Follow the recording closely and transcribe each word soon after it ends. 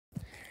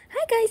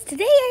guys,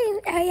 today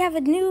I have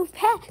a new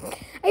pet.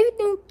 I have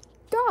a new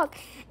dog,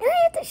 and I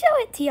have to show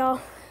it to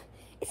y'all.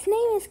 Its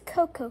name is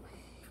Coco,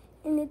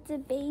 and it's a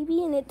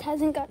baby, and it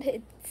hasn't got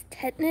its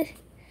tetanus.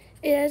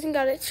 It hasn't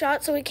got its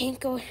shot, so it can't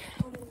go out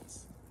in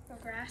the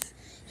grass.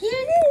 Here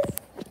it is.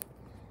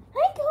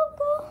 Hi,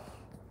 Coco.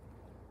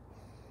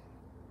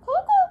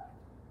 Coco.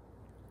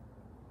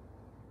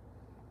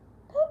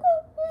 Coco,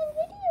 you're in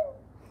video.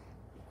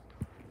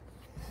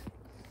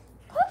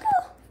 Coco.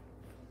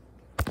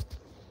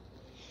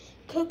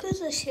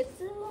 Coco's a Shih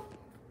Tzu,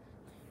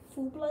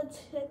 full-blood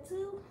Shih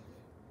Tzu.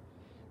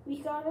 We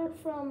got her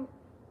from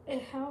a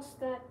house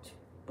that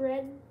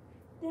bred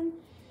them.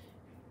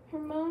 Her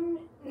mom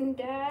and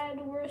dad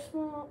were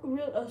small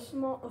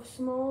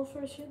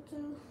for Shih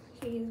Tzu.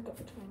 She's got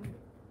time.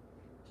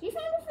 She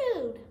found her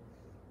food.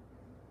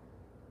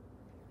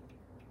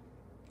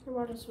 Her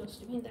water's supposed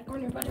to be in that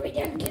corner, but we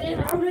didn't get it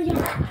out of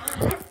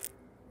here.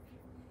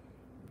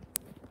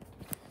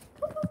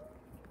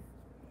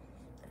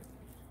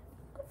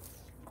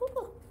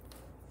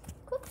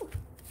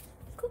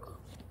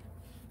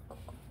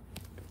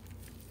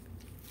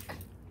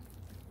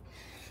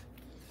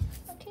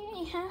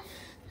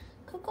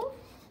 Coco,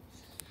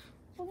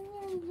 what are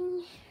you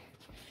doing?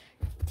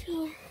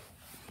 Two,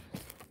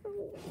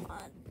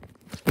 one.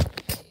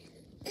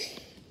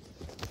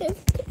 There's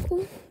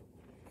Coco.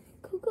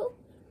 Coco,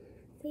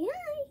 say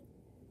hi.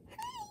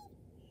 Hi.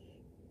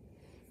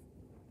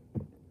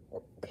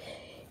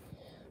 Okay.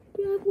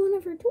 Grab one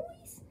of her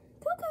toys.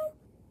 Coco,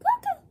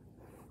 Coco,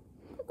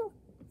 Coco.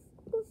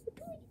 What's the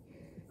toy?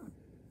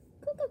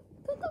 Coco,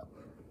 Coco,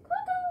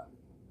 Coco.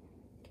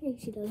 Okay,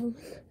 she doesn't.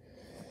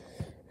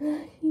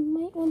 You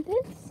might want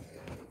this.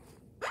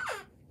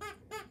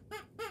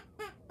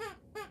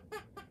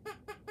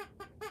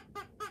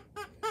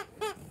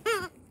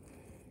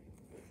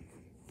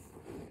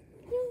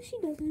 No, she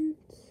doesn't.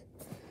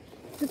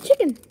 The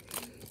chicken.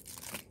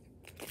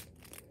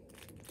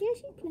 Yeah,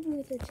 she's playing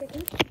with the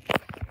chicken.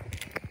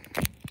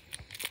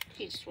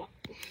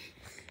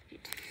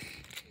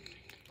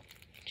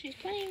 She's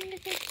playing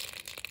with it.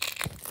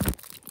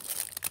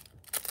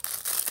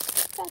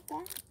 Got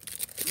that.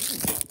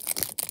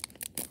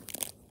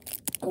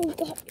 Oh, we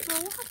got my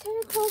water,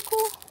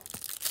 Coco.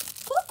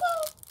 Coco!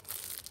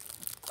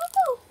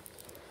 Coco!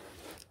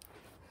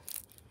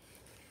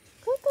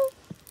 Coco!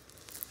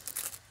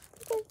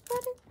 Coco,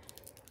 water.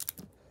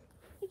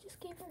 I just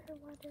gave her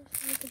water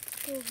so I could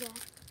still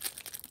walk.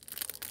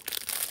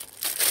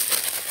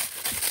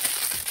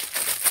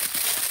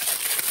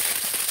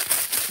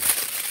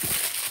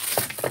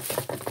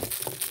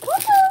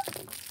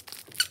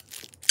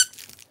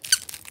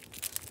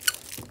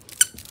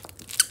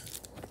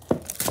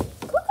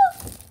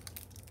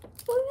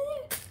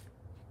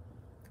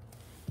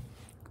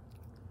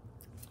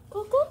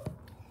 Coco,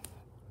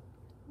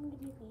 I'm going to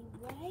be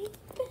right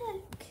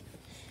back.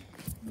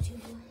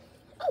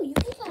 Oh, you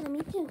can follow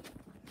me too.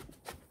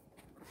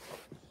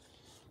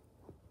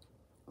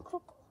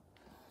 Coco,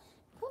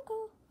 Coco.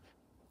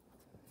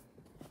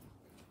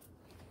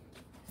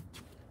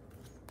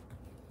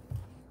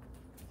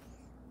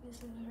 This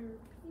is her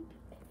baby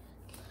bag.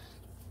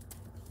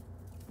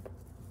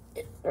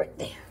 It's right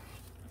there.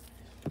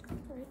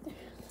 Right there.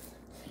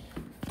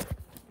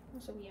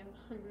 So we have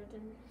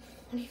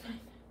 125.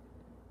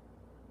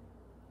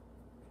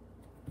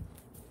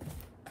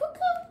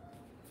 Coco.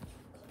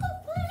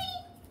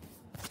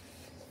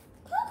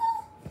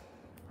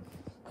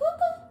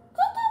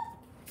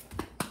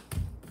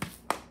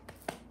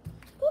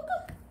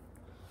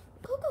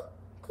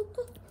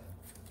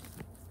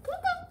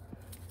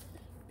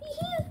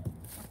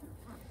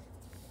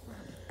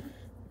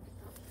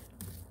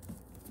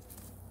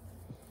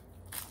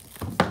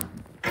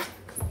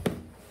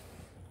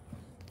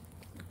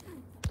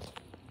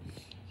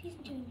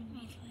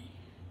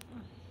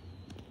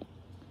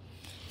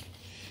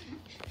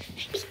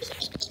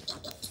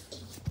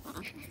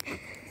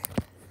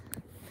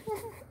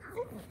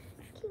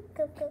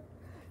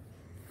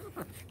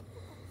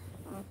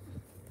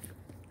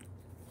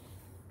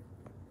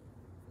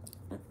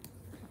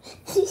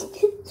 She's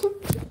just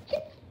jumping.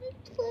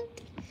 Look.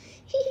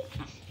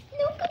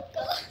 No,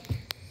 Coco.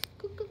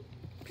 Coco.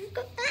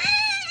 Coco.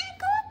 Ah,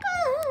 Coco.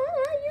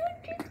 You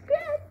just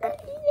grabbed that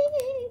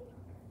leg.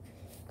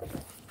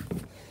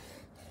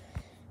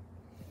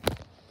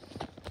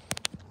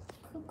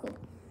 Coco.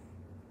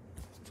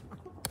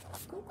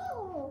 Coco.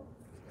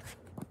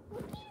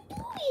 What are you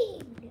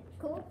doing?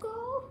 Coco.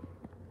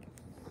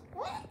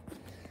 What?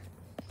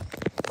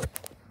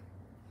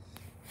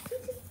 I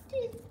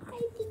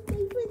think I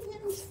put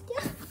some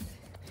stuff.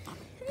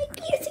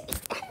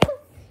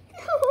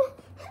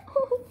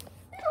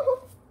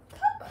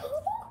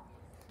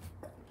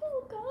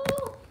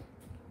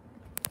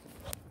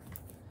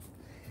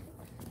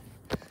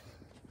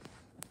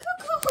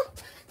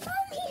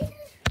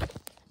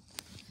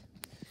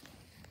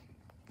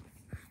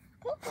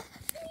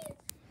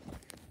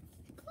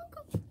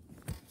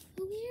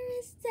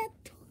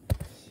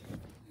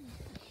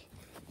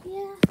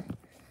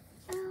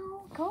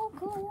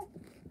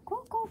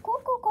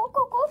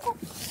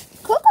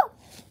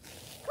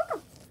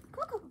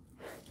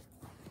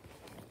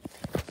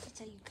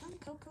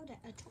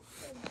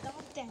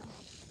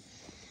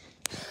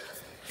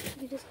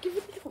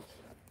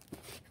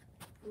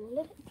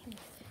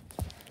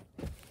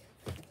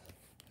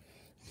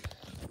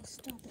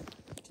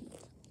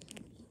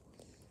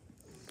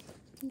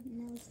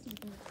 This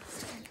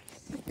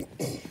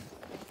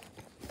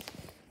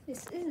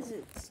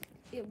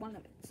is one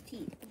of its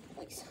teeth.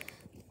 Nice.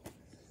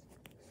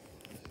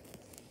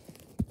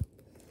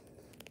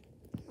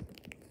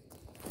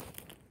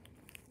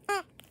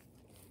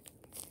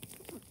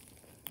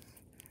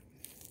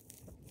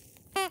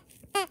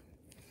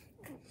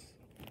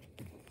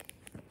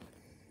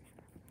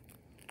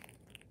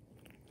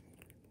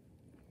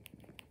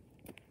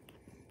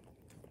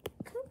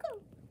 Coco.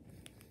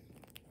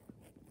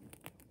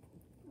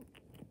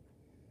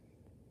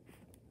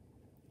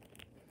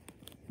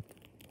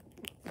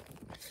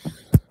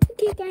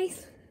 Okay,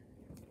 guys.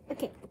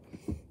 Okay.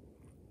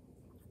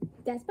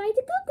 That's bye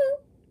to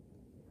Coco.